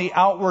isn't on the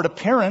outward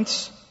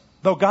appearance,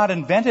 though God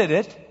invented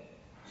it.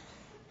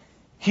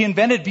 He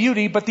invented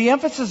beauty, but the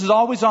emphasis is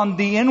always on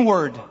the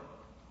inward.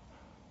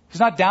 He's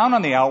not down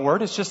on the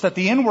outward, it's just that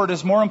the inward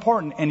is more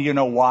important. And you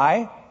know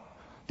why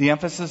the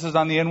emphasis is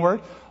on the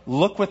inward?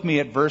 Look with me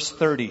at verse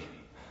 30.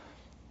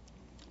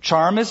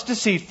 Charm is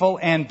deceitful,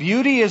 and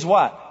beauty is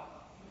what?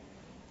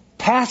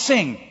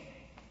 Passing.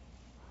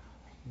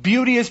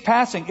 Beauty is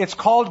passing. It's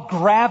called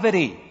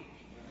gravity.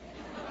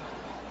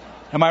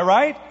 Am I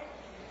right?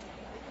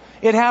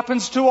 It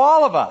happens to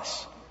all of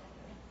us.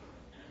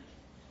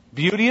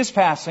 Beauty is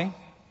passing,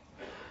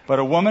 but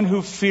a woman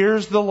who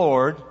fears the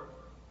Lord,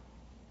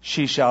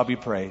 she shall be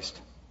praised.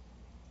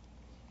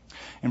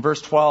 In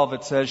verse 12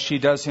 it says, she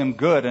does him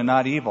good and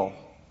not evil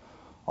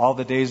all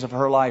the days of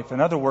her life.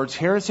 In other words,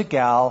 here is a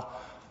gal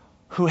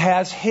who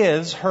has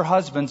her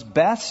husband's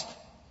best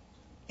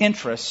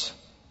interests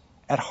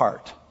at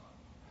heart.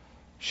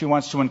 She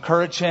wants to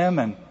encourage him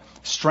and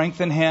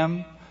strengthen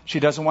him. She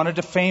doesn't want to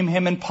defame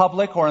him in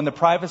public or in the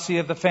privacy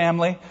of the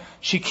family.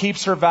 She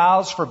keeps her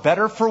vows for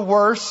better, for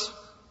worse.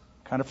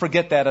 Kind of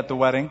forget that at the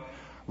wedding.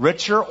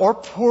 Richer or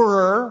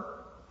poorer,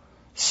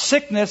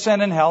 sickness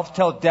and in health,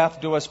 till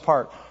death do us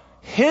part.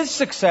 His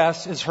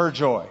success is her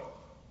joy.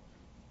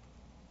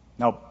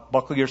 Now,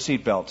 buckle your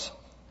seatbelts.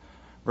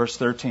 Verse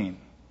 13.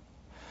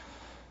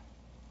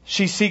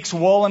 She seeks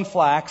wool and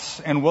flax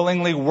and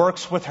willingly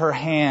works with her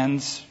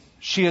hands.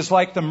 She is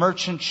like the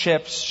merchant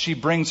ships. She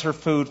brings her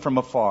food from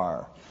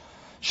afar.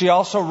 She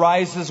also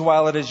rises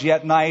while it is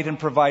yet night and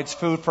provides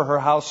food for her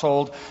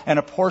household and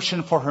a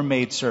portion for her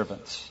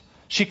maidservants.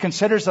 She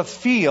considers a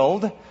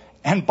field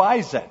and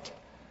buys it.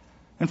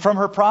 And from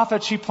her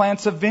profit she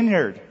plants a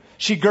vineyard.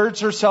 She girds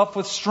herself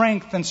with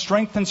strength and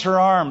strengthens her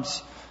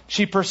arms.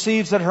 She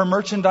perceives that her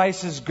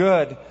merchandise is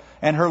good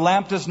and her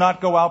lamp does not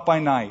go out by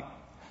night.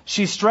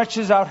 She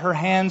stretches out her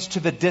hands to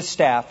the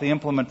distaff, the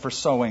implement for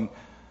sewing,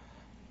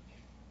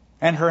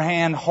 and her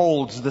hand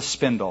holds the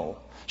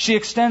spindle. She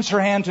extends her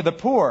hand to the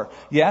poor.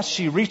 Yes,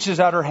 she reaches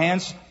out her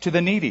hands to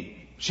the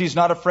needy. She's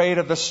not afraid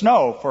of the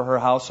snow for her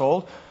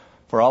household,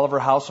 for all of her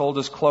household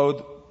is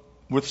clothed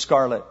with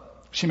scarlet.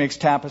 She makes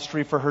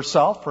tapestry for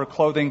herself. Her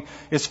clothing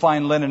is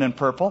fine linen and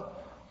purple.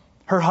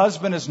 Her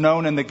husband is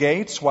known in the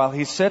gates while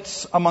he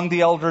sits among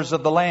the elders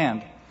of the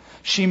land.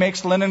 She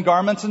makes linen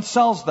garments and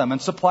sells them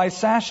and supplies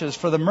sashes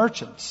for the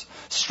merchants.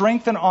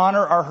 Strength and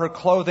honor are her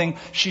clothing.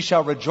 She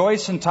shall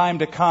rejoice in time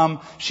to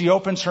come. She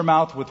opens her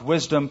mouth with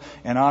wisdom,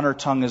 and on her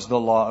tongue is the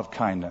law of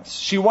kindness.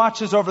 She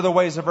watches over the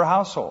ways of her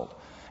household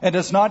and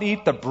does not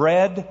eat the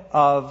bread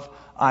of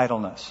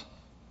idleness.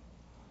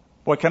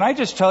 Boy, can I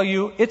just tell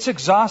you, it's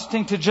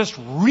exhausting to just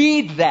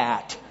read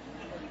that.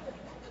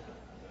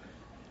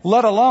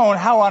 Let alone,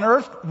 how on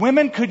earth,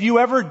 women, could you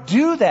ever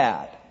do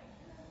that?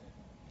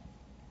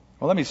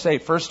 Well, let me say,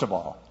 first of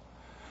all,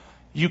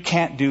 you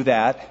can't do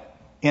that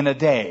in a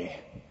day.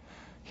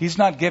 He's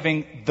not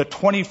giving the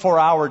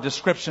 24-hour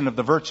description of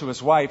the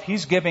virtuous wife.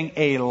 He's giving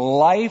a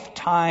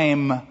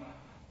lifetime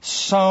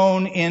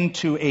sewn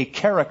into a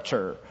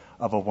character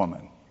of a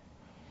woman.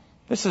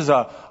 This is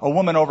a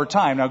woman over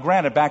time. Now,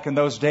 granted, back in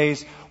those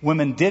days,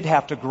 women did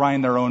have to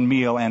grind their own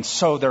meal and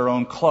sew their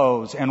own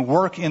clothes and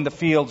work in the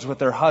fields with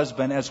their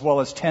husband as well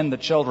as tend the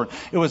children.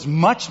 It was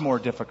much more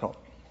difficult.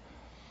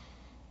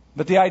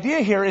 But the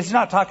idea here is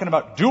not talking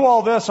about do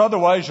all this,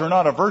 otherwise you're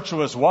not a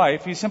virtuous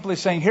wife. He's simply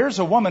saying here's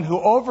a woman who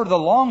over the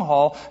long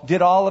haul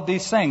did all of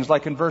these things.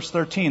 Like in verse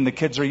 13, the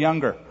kids are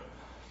younger.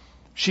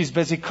 She's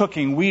busy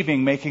cooking,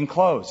 weaving, making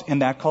clothes in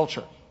that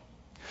culture.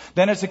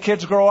 Then as the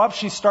kids grow up,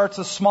 she starts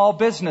a small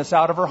business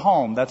out of her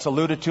home. That's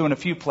alluded to in a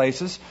few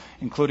places,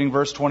 including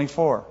verse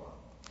 24.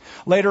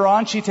 Later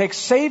on, she takes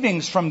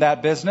savings from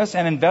that business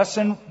and invests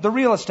in the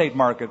real estate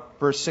market,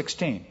 verse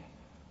 16.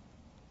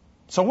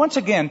 So once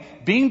again,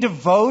 being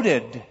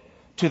devoted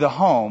to the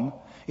home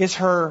is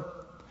her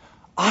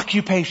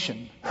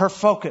occupation, her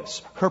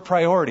focus, her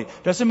priority.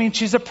 Doesn't mean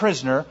she's a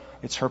prisoner.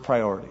 It's her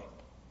priority.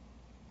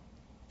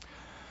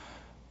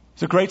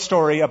 It's a great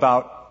story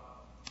about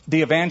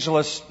the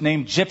evangelist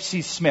named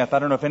Gypsy Smith. I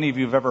don't know if any of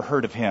you have ever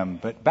heard of him,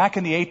 but back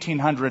in the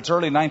 1800s,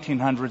 early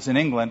 1900s in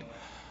England,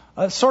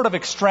 a sort of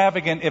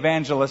extravagant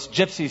evangelist,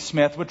 Gypsy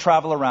Smith, would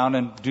travel around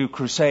and do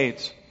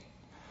crusades.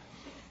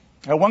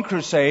 At one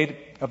crusade,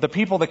 of the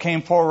people that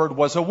came forward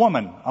was a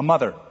woman, a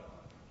mother.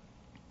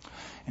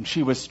 And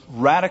she was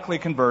radically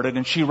converted,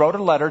 and she wrote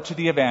a letter to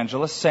the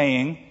evangelist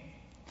saying,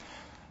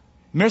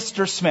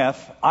 Mr.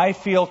 Smith, I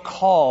feel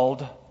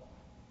called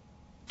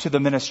to the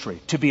ministry,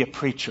 to be a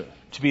preacher,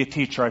 to be a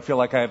teacher. I feel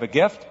like I have a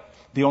gift.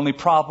 The only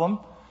problem,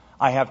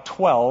 I have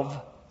 12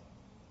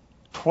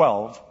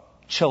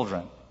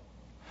 children.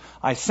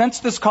 I sense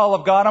this call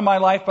of God on my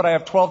life, but I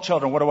have 12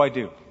 children. What do I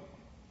do?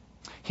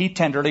 He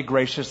tenderly,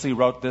 graciously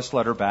wrote this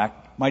letter back.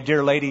 My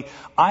dear lady,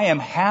 I am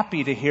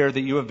happy to hear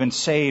that you have been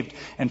saved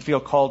and feel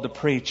called to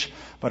preach,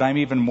 but I'm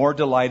even more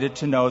delighted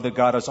to know that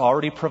God has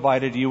already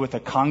provided you with a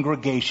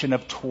congregation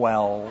of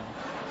 12.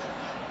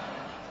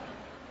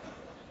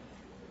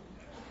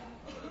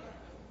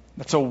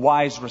 That's a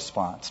wise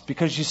response,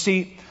 because you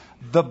see,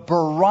 the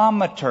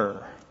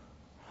barometer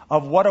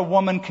of what a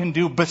woman can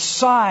do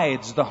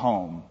besides the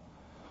home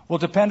will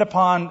depend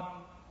upon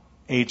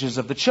ages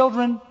of the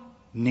children,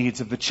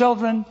 needs of the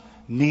children,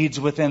 needs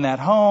within that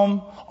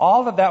home.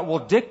 All of that will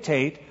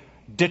dictate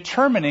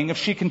determining if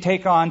she can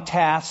take on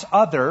tasks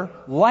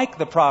like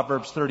the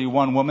Proverbs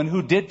 31 woman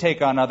who did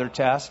take on other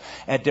tasks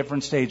at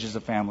different stages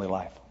of family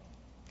life.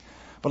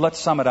 But let's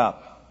sum it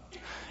up.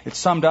 It's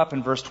summed up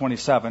in verse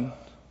 27.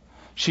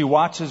 She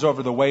watches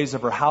over the ways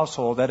of her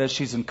household, that is,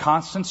 she's in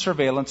constant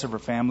surveillance of her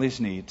family's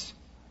needs.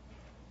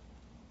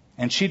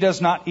 And she does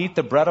not eat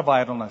the bread of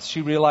idleness.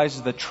 She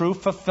realizes the true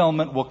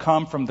fulfillment will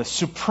come from the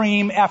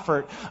supreme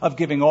effort of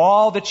giving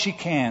all that she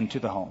can to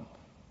the home.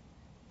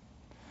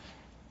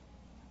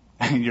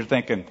 And you're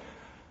thinking,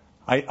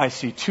 I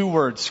see two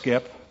words,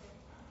 Skip.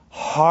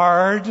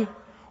 Hard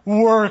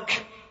work.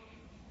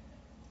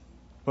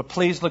 But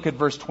please look at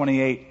verse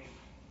 28.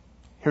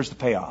 Here's the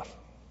payoff.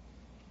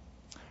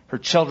 Her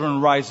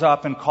children rise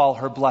up and call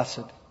her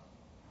blessed.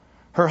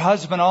 Her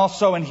husband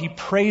also, and he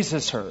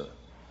praises her.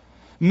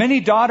 Many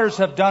daughters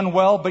have done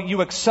well, but you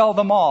excel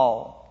them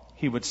all,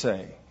 he would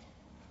say.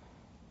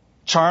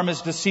 Charm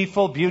is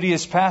deceitful, beauty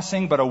is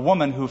passing, but a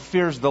woman who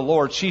fears the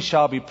Lord, she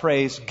shall be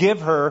praised. Give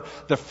her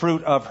the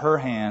fruit of her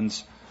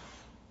hands,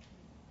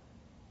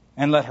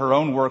 and let her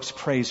own works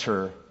praise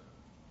her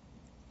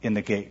in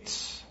the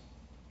gates.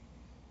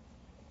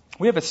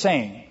 We have a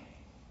saying,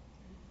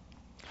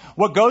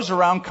 what goes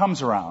around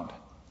comes around.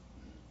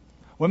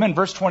 Women,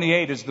 verse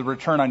 28 is the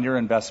return on your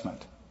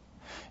investment.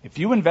 If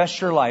you invest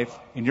your life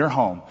in your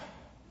home,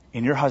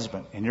 in your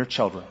husband, in your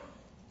children,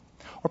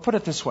 or put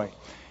it this way,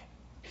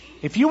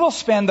 if you will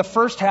spend the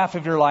first half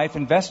of your life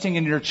investing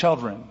in your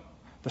children,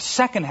 the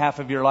second half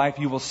of your life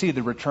you will see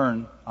the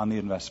return on the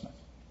investment.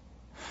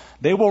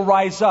 They will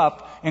rise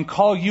up and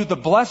call you the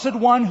blessed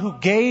one who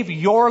gave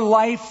your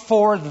life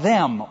for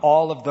them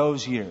all of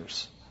those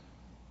years.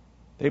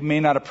 They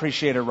may not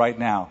appreciate it right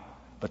now,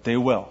 but they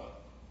will.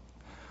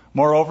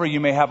 Moreover,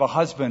 you may have a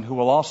husband who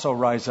will also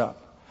rise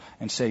up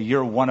and say,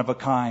 you're one of a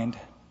kind.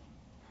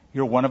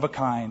 You're one of a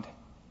kind.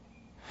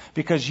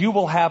 Because you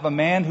will have a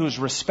man who's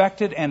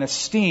respected and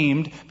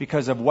esteemed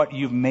because of what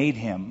you've made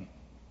him.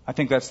 I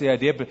think that's the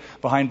idea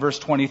behind verse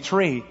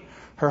 23.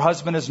 Her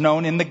husband is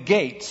known in the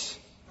gates,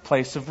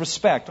 place of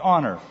respect,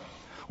 honor,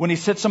 when he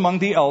sits among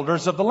the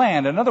elders of the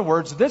land. In other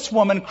words, this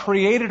woman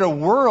created a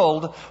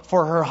world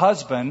for her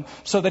husband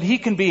so that he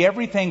can be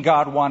everything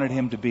God wanted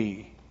him to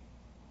be.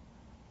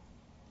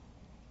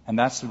 And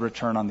that's the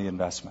return on the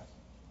investment.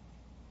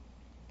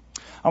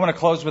 I want to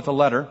close with a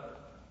letter.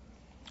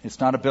 It's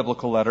not a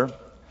biblical letter.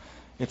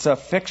 It's a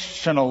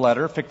fictional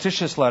letter,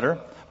 fictitious letter,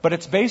 but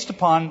it's based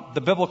upon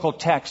the biblical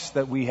text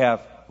that we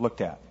have looked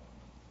at.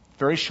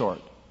 Very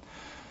short.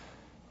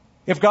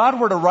 If God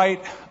were to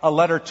write a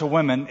letter to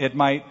women, it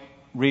might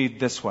read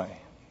this way.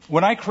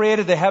 When I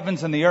created the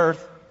heavens and the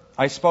earth,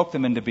 I spoke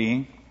them into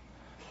being.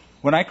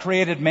 When I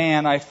created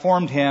man, I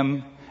formed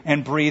him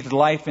and breathed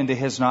life into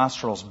his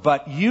nostrils.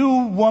 But you,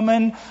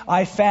 woman,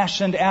 I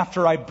fashioned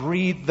after I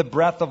breathed the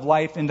breath of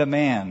life into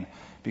man,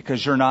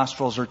 because your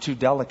nostrils are too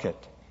delicate.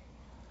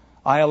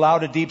 I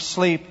allowed a deep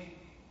sleep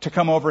to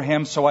come over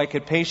him so I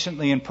could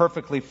patiently and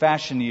perfectly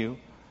fashion you.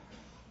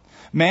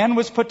 Man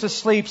was put to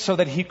sleep so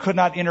that he could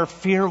not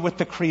interfere with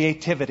the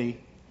creativity.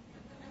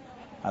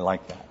 I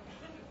like that.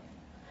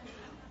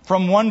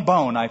 From one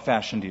bone I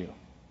fashioned you,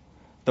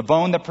 the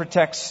bone that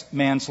protects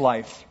man's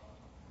life.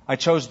 I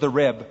chose the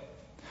rib,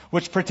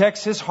 which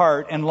protects his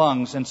heart and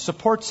lungs and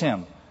supports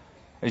him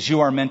as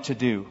you are meant to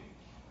do.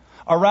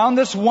 Around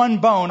this one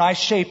bone I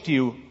shaped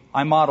you,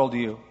 I modeled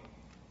you.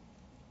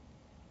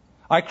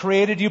 I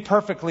created you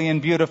perfectly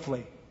and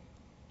beautifully.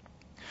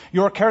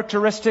 Your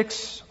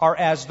characteristics are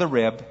as the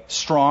rib,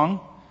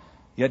 strong,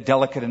 yet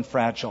delicate and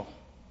fragile.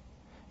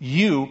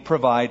 You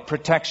provide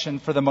protection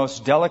for the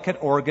most delicate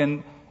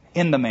organ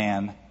in the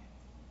man,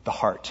 the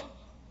heart.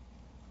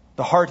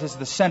 The heart is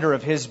the center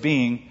of his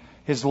being.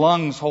 His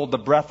lungs hold the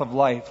breath of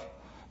life.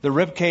 The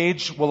rib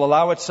cage will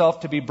allow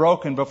itself to be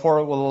broken before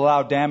it will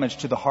allow damage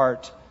to the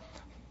heart.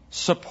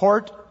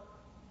 Support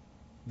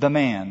the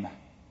man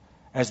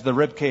as the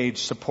rib cage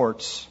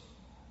supports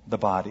the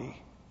body.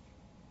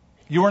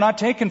 You were not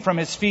taken from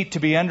his feet to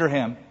be under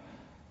him.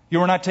 You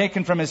were not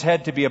taken from his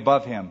head to be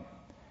above him.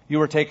 You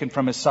were taken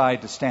from his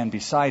side to stand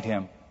beside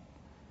him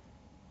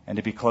and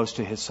to be close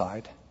to his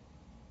side.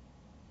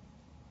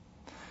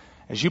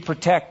 As you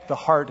protect the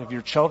heart of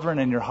your children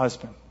and your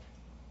husband,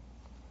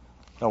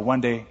 they'll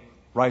one day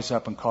rise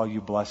up and call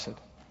you blessed.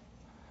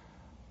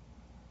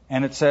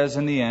 And it says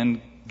in the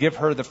end, give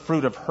her the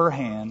fruit of her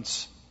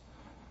hands.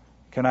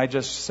 Can I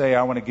just say,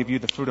 I want to give you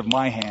the fruit of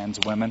my hands,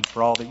 women,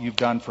 for all that you've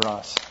done for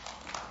us.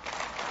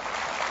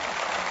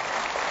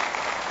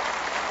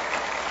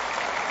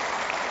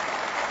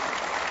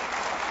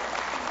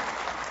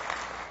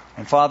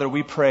 And Father,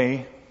 we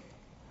pray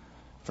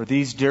for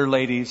these dear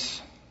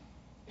ladies.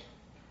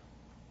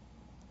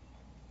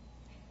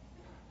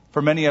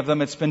 For many of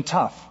them, it's been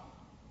tough.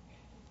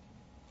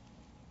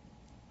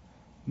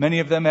 Many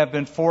of them have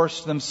been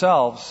forced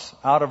themselves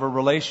out of a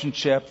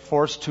relationship,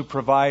 forced to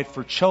provide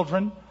for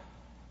children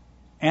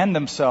and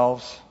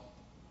themselves.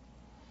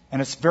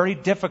 And it's very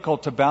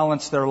difficult to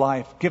balance their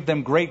life. Give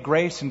them great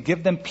grace and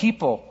give them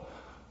people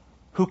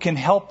who can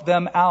help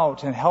them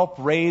out and help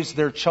raise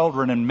their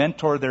children and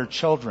mentor their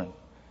children.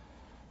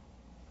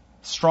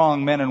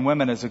 Strong men and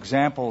women as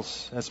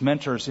examples, as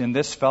mentors in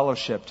this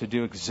fellowship to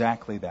do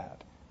exactly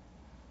that.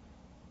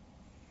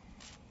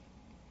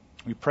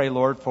 We pray,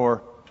 Lord,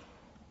 for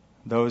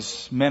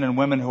those men and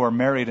women who are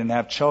married and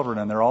have children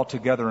and they're all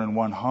together in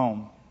one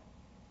home.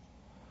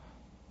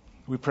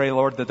 We pray,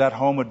 Lord, that that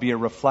home would be a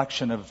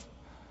reflection of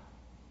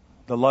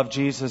the love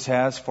Jesus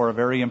has for a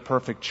very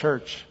imperfect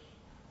church.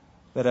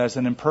 That as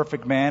an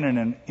imperfect man and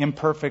an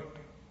imperfect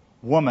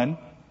woman,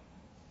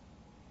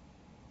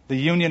 the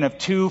union of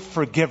two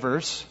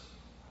forgivers,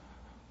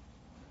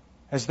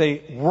 as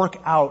they work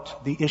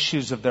out the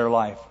issues of their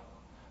life,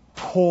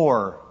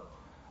 pour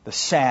the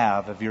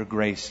salve of your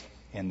grace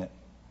in it.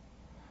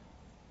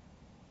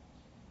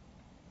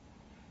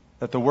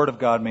 that the Word of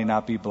God may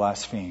not be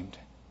blasphemed,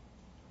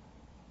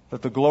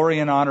 that the glory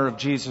and honor of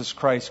Jesus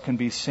Christ can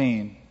be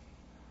seen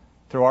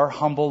through our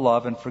humble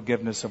love and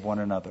forgiveness of one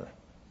another.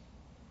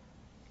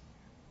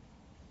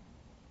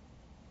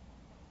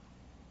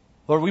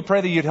 Lord, we pray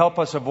that you'd help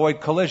us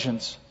avoid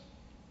collisions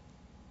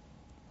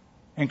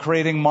and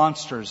creating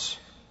monsters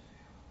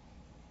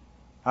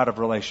out of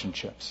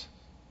relationships.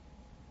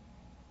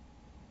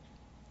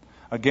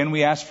 Again,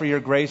 we ask for your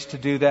grace to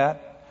do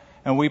that,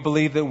 and we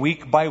believe that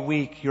week by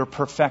week you're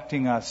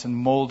perfecting us and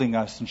molding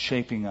us and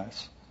shaping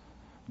us.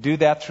 Do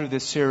that through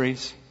this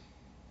series.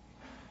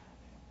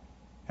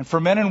 And for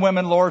men and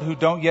women, Lord, who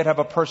don't yet have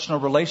a personal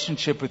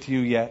relationship with you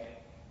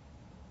yet,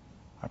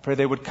 I pray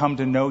they would come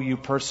to know you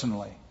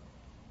personally.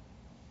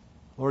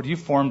 Lord, you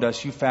formed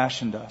us, you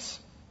fashioned us.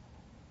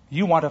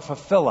 You want to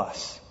fulfill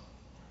us.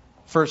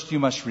 First, you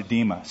must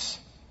redeem us.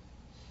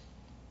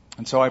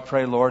 And so I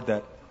pray, Lord,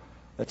 that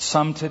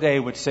some today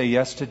would say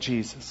yes to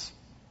Jesus.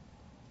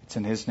 It's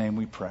in His name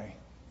we pray.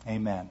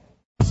 Amen.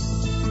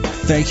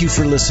 Thank you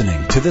for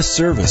listening to this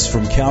service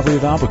from Calvary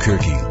of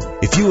Albuquerque.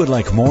 If you would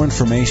like more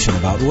information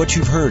about what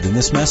you've heard in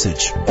this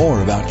message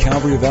or about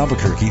Calvary of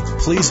Albuquerque,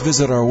 please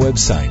visit our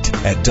website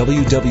at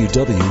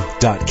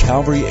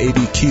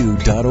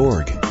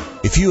www.calvaryabq.org.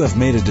 If you have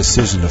made a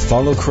decision to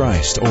follow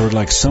Christ or would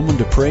like someone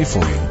to pray for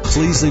you,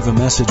 please leave a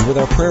message with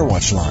our Prayer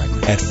Watch line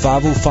at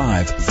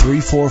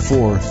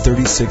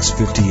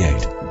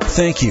 505-344-3658.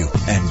 Thank you,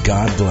 and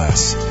God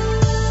bless.